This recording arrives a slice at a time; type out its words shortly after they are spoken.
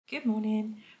Good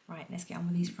morning. Right, let's get on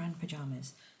with these Fran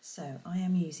pyjamas. So I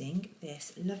am using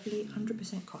this lovely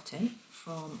 100% cotton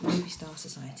from Ruby Star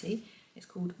Society. It's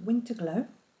called Winter Glow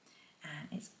and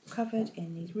it's covered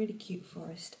in these really cute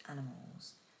forest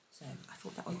animals. So I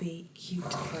thought that would be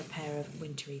cute for a pair of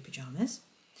wintry pyjamas.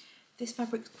 This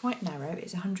fabric's quite narrow,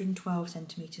 it's 112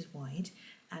 centimetres wide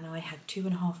and I had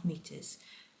 2.5 metres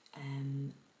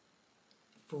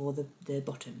for the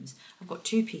bottoms. I've got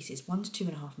two pieces, one's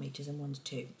 2.5 metres and one's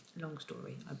 2. Long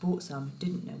story. I bought some,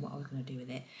 didn't know what I was going to do with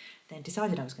it, then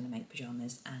decided I was going to make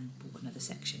pyjamas and bought another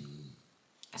section.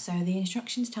 So the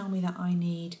instructions tell me that I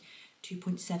need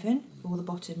 2.7 for the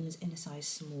bottoms in a size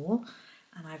small,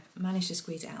 and I've managed to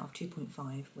squeeze it out of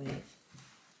 2.5 with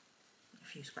a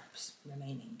few scraps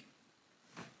remaining.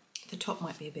 The top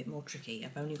might be a bit more tricky.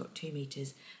 I've only got 2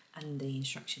 metres and the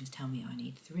instructions tell me I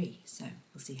need 3, so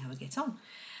we'll see how I get on.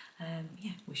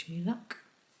 Yeah, wish me luck.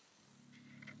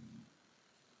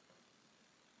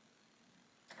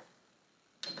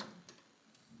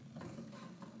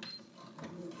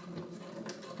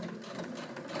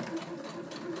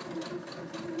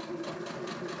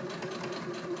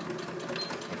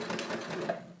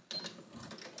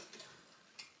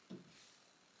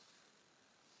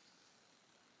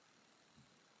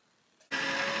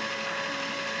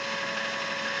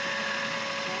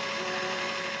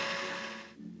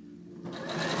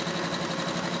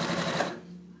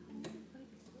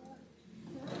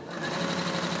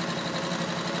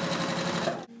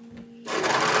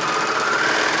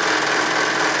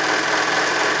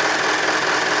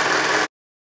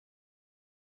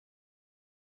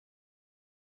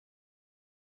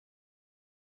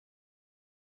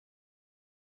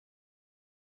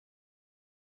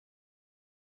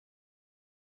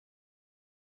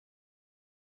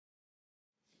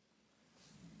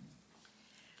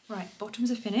 Right,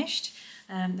 bottoms are finished.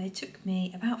 They took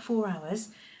me about 4 hours,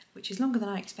 which is longer than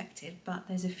I expected, but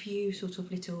there's a few sort of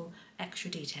little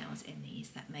extra details in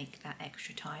these that make that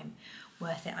extra time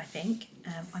worth it, I think.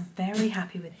 I'm very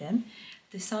happy with them.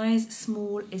 The size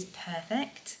small is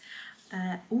perfect.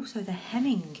 Also the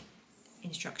hemming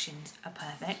instructions are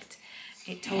perfect.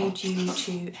 It told you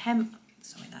to hem,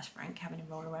 sorry that's Frank having him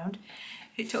roll around.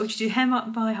 It told you to hem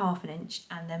up by 1/2 inch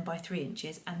and then by 3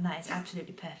 inches, and that is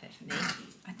absolutely perfect for me.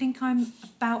 I think I'm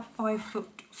about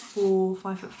 5'4",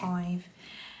 5'5",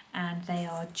 and they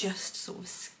are just sort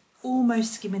of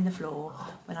almost skimming the floor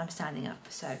when I'm standing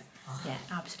up. So yeah,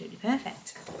 absolutely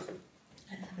perfect.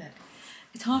 Let's have a look.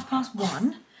 It's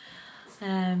 1:30.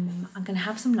 I'm going to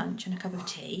have some lunch and a cup of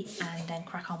tea and then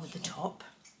crack on with the top.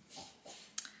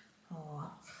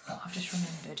 Oh, I've just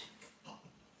remembered.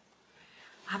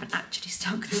 I haven't actually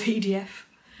stuck the PDF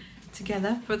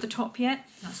together for the top yet.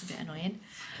 That's a bit annoying.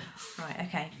 Right,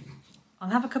 okay. I'll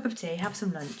have a cup of tea, have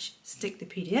some lunch, stick the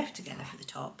PDF together for the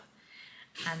top,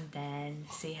 and then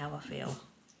see how I feel.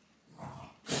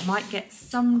 I might get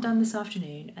some done this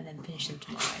afternoon and then finish them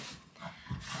tomorrow.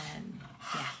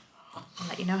 Yeah, I'll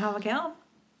let you know how I get on.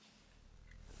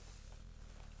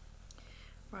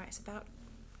 Right, it's about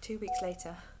 2 weeks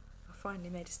later. I finally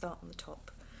made a start on the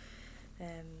top.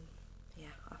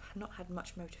 Yeah, I've not had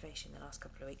much motivation the last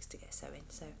couple of weeks to get sewing,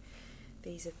 so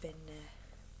these have been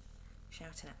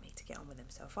shouting at me to get on with them,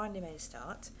 so I finally made a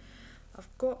start.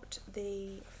 I've got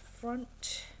the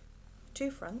front, 2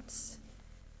 fronts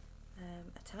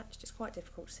attached. It's quite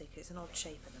difficult to see because it's an odd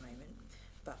shape at the moment,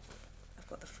 but I've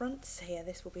got the fronts here.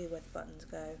 This will be where the buttons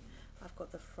go. I've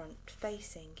got the front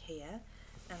facing here,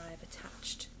 and I've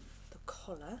attached the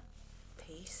collar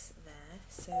piece there,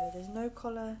 so there's no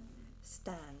collar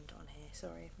stand on here.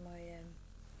 Sorry if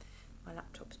my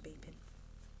laptop's beeping.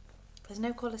 There's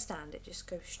no collar stand, it just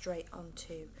goes straight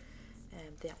onto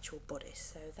the actual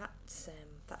bodice, so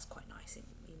that's quite nice.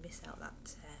 You miss out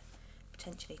that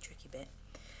potentially tricky bit.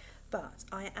 But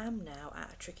I am now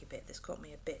at a tricky bit that's got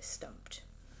me a bit stumped.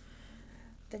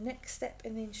 The next step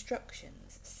in the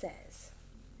instructions says,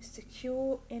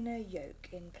 secure inner yoke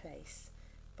in place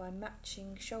by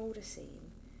matching shoulder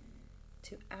seam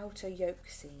to outer yoke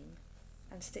seam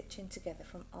and stitching together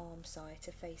from arm side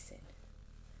to facing.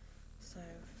 So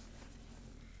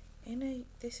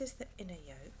this is the inner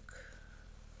yoke.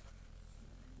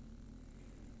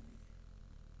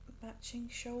 Matching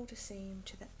shoulder seam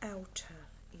to the outer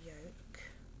yoke.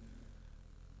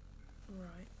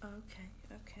 Right,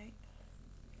 okay.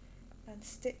 And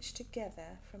stitch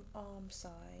together from arm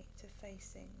side to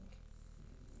facing.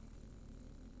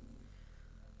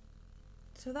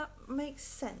 So that makes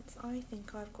sense. I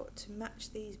think I've got to match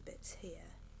these bits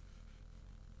here.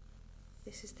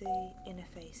 This is the inner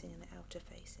facing and the outer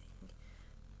facing.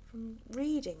 From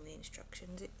reading the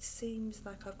instructions, it seems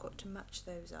like I've got to match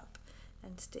those up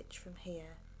and stitch from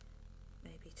here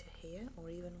maybe to here, or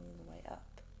even all the way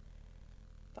up.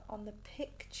 But on the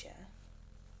picture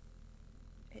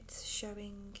it's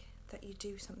showing that you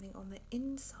do something on the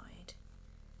inside.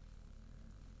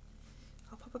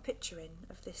 I'll pop a picture in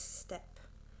of this step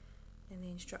in the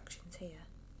instructions here,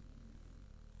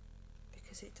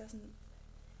 because it doesn't,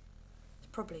 it's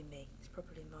probably me, it's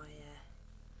probably my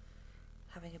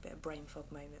having a bit of brain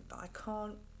fog moment, but I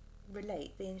can't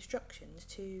relate the instructions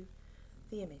to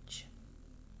the image.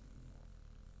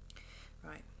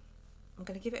 Right, I'm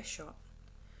going to give it a shot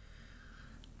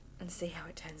and see how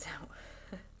it turns out.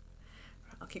 Right,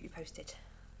 I'll keep you posted.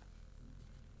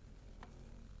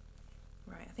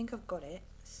 Right, I think I've got it.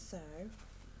 So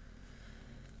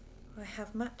I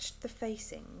have matched the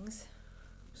facings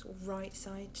sort of right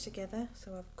side together.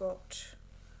 So I've got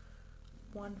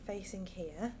one facing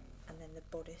here and then the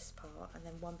bodice part, and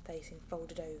then one facing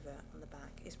folded over on the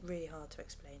back. It's really hard to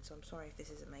explain, so I'm sorry if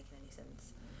this isn't making any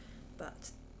sense,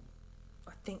 but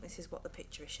I think this is what the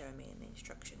picture is showing me in the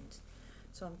instructions.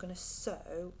 So I'm going to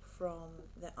sew from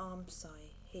the arm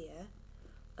side here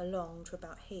along to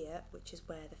about here, which is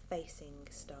where the facing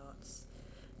starts,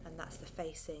 and that's the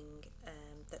facing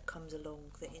that comes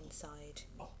along the inside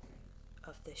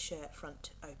of the shirt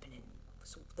front opening,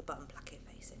 sort of the button placket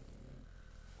facing.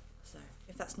 So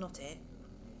if that's not it,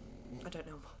 I don't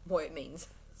know what it means,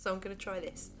 so I'm going to try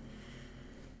this.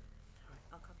 Alright,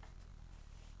 I'll come.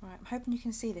 Right, I'm hoping you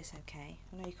can see this okay.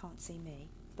 I know you can't see me,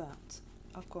 but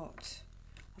I've got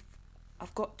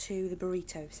to the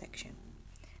burrito section,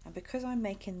 and because I'm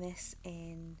making this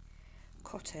in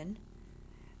cotton,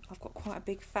 I've got quite a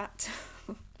big fat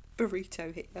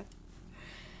burrito here.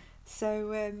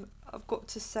 So I've got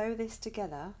to sew this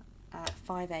together at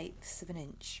 5/8 of an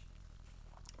inch,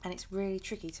 and it's really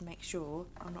tricky to make sure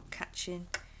I'm not catching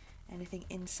anything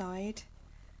inside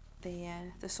the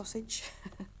sausage.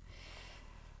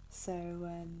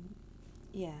 So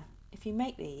yeah, if you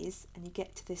make these and you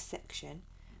get to this section,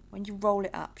 when you roll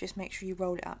it up, just make sure you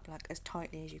roll it up like as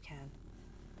tightly as you can.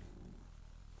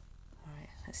 Alright,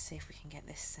 let's see if we can get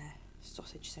this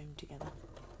sausage sewn together.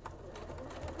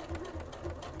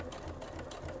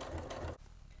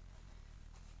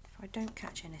 If I don't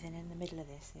catch anything in the middle of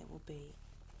this, it will be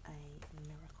a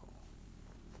miracle.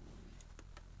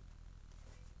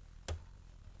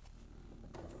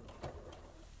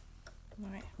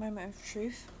 Right, moment of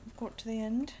truth. I've got to the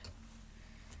end.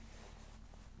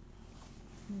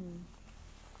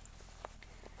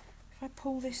 If I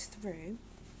pull this through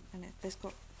and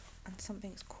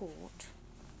something's caught,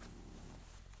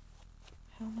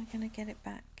 how am I going to get it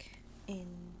back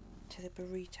in to the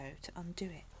burrito to undo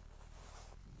it?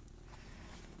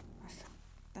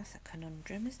 That's a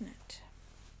conundrum, isn't it?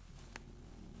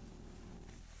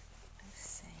 Let's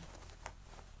see.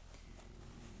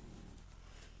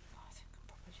 I think I'm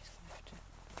probably just going to have to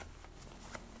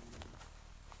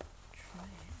try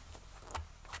it.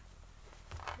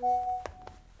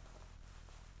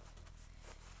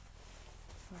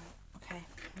 Right, okay.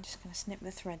 I'm just going to snip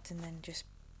the threads and then just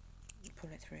pull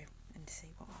it through and see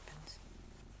what happens.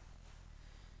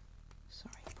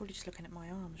 Sorry, you're probably just looking at my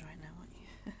arms right now, aren't you?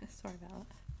 Sorry about that.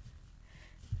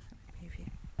 Move you.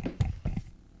 Right.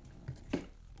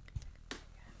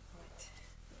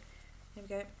 Here we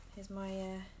go. Here's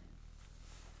my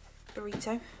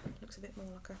burrito. Looks a bit more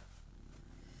like a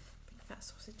big fat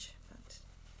sausage, but let's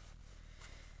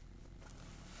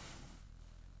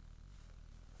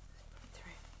put it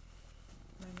through.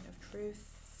 Moment of truth.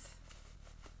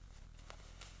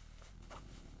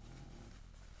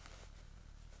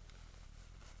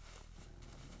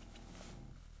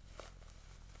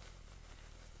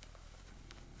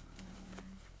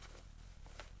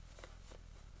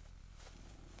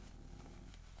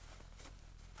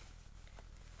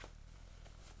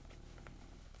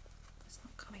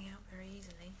 Coming out very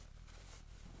easily.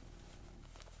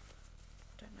 I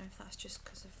don't know if that's just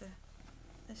because of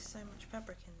there's so much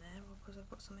fabric in there, or because I've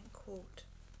got something caught.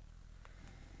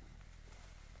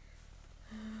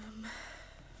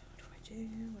 What do I do?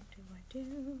 What do I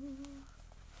do?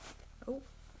 Oh,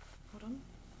 hold on.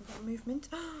 I've got a movement.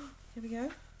 Here we go.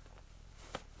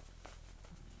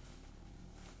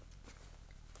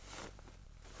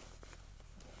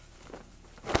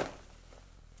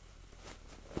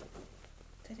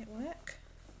 Did it work?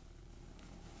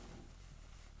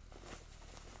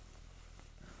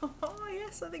 Oh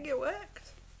yes, I think it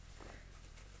worked.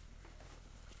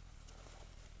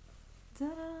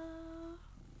 Ta-da!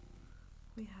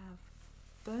 We have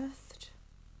birthed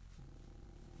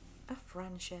a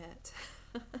Fran shirt.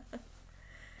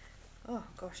 Oh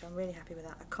gosh, I'm really happy with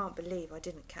that. I can't believe I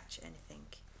didn't catch anything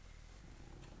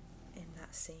in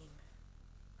that seam.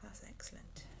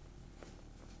 Excellent.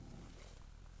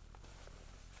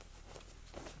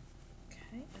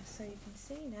 Okay, so you can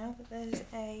see now that there's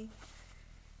a,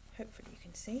 hopefully you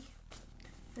can see,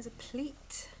 there's a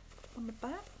pleat on the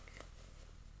back.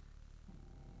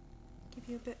 Give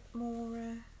you a bit more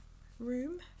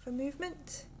room for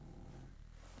movement.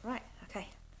 Right, okay,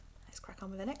 let's crack on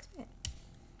with the next bit.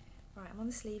 Right, I'm on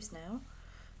the sleeves now.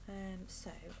 So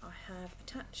I have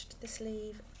attached the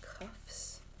sleeve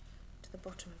cuffs to the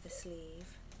bottom of the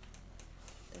sleeve.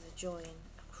 There's a join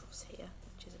across here,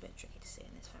 which is a bit tricky to see in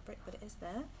this fabric, but it is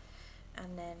there.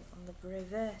 And then on the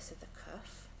reverse of the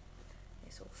cuff,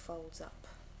 it sort of folds up.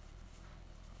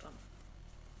 Hold on.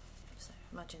 So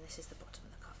imagine this is the bottom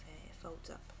of the cuff here, it folds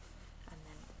up, and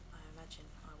then I imagine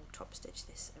I will top stitch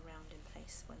this around in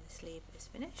place when the sleeve is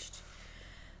finished.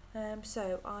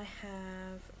 So I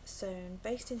have sewn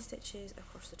basting stitches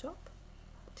across the top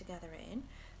to gather it in,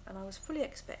 and I was fully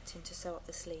expecting to sew up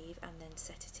the sleeve and then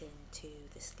set it into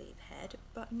the sleeve head,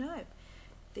 but no,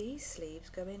 these sleeves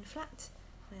go in flat,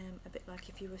 a bit like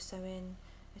if you were sewing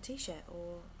a t-shirt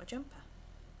or a jumper.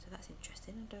 So that's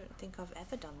interesting. I don't think I've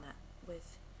ever done that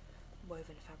with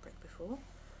woven fabric before.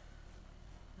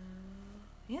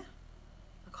 Yeah,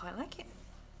 I quite like it.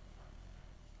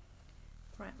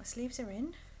 Right, my sleeves are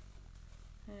in.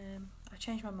 I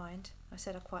changed my mind. I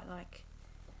said I quite like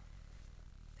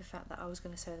the fact that I was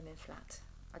going to sew them in flat.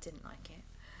 I didn't like it.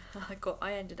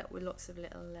 I ended up with lots of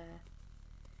little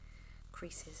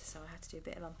creases, so I had to do a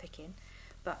bit of unpicking.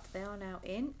 But they are now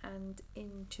in, and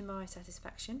in to my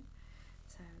satisfaction.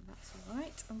 So that's all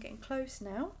right. I'm getting close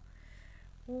now.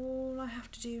 All I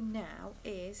have to do now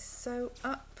is sew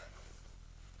up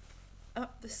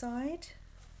the side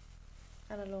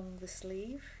and along the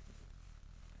sleeve.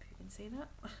 Can see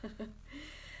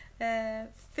that.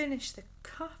 Finish the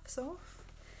cuffs off,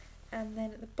 and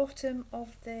then at the bottom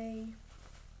of the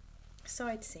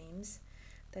side seams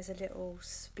there's a little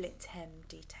split hem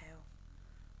detail,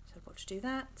 so I've got to do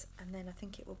that, and then I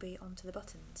think it will be onto the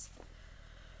buttons.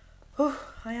 Oh,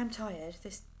 I am tired.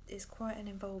 This is quite an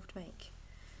involved make.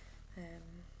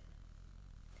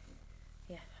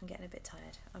 Yeah, I'm getting a bit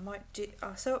tired.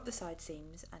 I'll sew up the side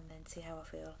seams and then see how I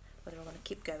feel, whether I want to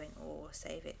keep going or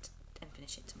save it and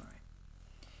finish it tomorrow.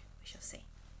 We shall see.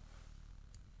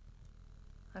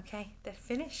 Okay, they're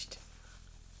finished.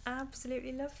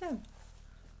 Absolutely love them.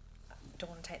 I don't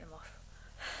want to take them off.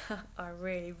 I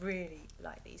really, really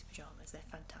like these pyjamas. They're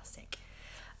fantastic.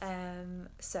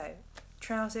 So,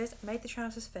 trousers. I made the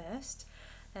trousers first.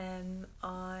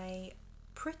 I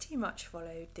pretty much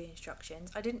followed the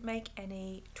instructions. I didn't make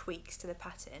any tweaks to the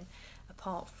pattern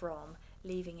apart from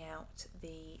leaving out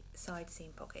the side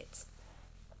seam pockets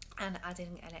and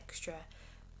adding an extra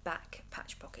back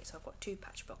patch pocket. So I've got 2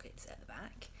 patch pockets at the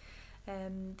back.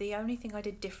 The only thing I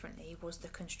did differently was the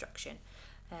construction.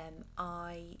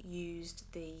 I used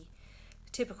the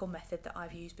typical method that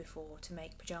I've used before to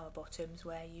make pyjama bottoms,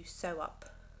 where you sew up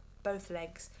both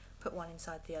legs, put one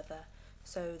inside the other,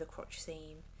 sew the crotch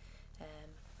seam,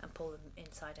 and pull them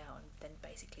inside out, and then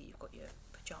basically you've got your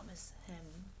pyjamas.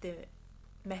 The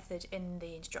method in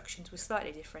the instructions was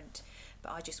slightly different,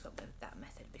 but I just went with that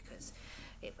method because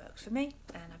it works for me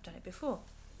and I've done it before.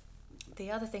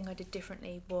 The other thing I did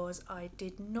differently was I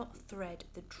did not thread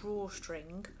the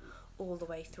drawstring all the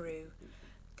way through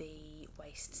the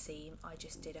waist seam. I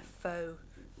just did a faux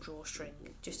drawstring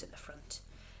just at the front.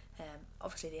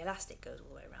 Obviously the elastic goes all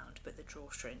the way around, but the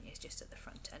drawstring is just at the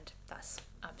front, and that's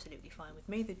absolutely fine with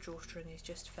me. The drawstring is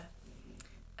just for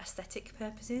aesthetic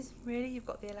purposes, really. You've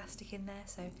got the elastic in there,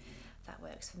 so that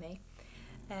works for me.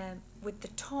 With the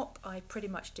top, I pretty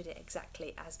much did it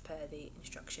exactly as per the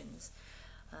instructions.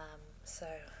 So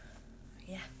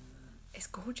yeah, it's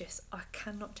gorgeous. I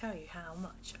cannot tell you how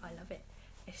much I love it.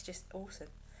 It's just awesome.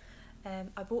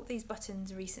 I bought these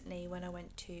buttons recently when I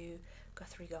went to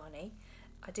Guthrie Ghani.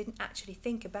 I didn't actually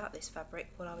think about this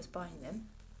fabric while I was buying them,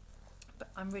 but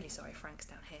I'm really sorry, Frank's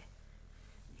down here.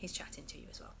 He's chatting to you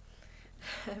as well.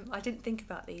 I didn't think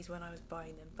about these when I was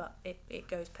buying them, but it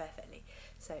goes perfectly.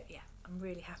 So yeah, I'm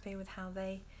really happy with how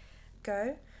they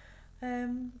go.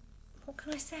 What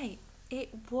can I say?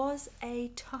 It was a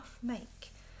tough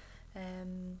make.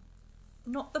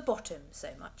 Not the bottom so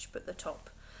much, but the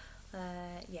top.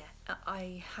 Yeah,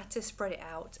 I had to spread it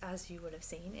out, as you will have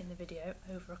seen in the video,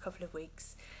 over a couple of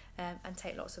weeks, and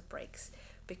take lots of breaks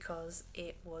because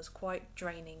it was quite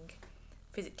draining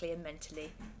physically and mentally,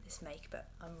 this make, but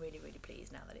I'm really, really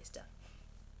pleased now that it's done.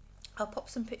 I'll pop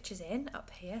some pictures in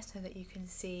up here so that you can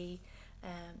see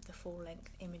the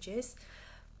full-length images,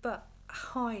 but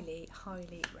highly,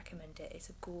 highly recommend it. It's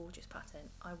a gorgeous pattern.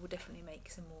 I will definitely make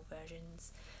some more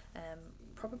versions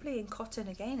probably in cotton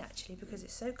again actually, because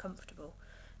it's so comfortable.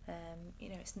 You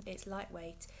know, it's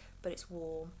lightweight but it's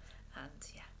warm,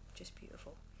 and yeah, just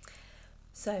beautiful.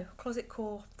 So Closet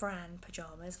Core Fran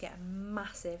Pyjamas get a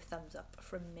massive thumbs up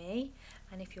from me,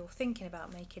 and if you're thinking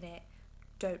about making it,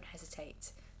 don't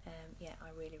hesitate. Yeah, I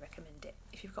really recommend it.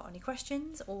 If you've got any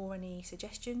questions or any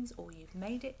suggestions, or you've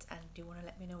made it and you want to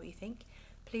let me know what you think,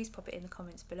 please pop it in the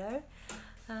comments below.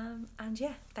 And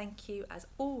yeah, thank you as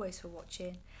always for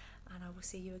watching, and I will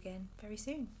see you again very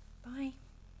soon. Bye.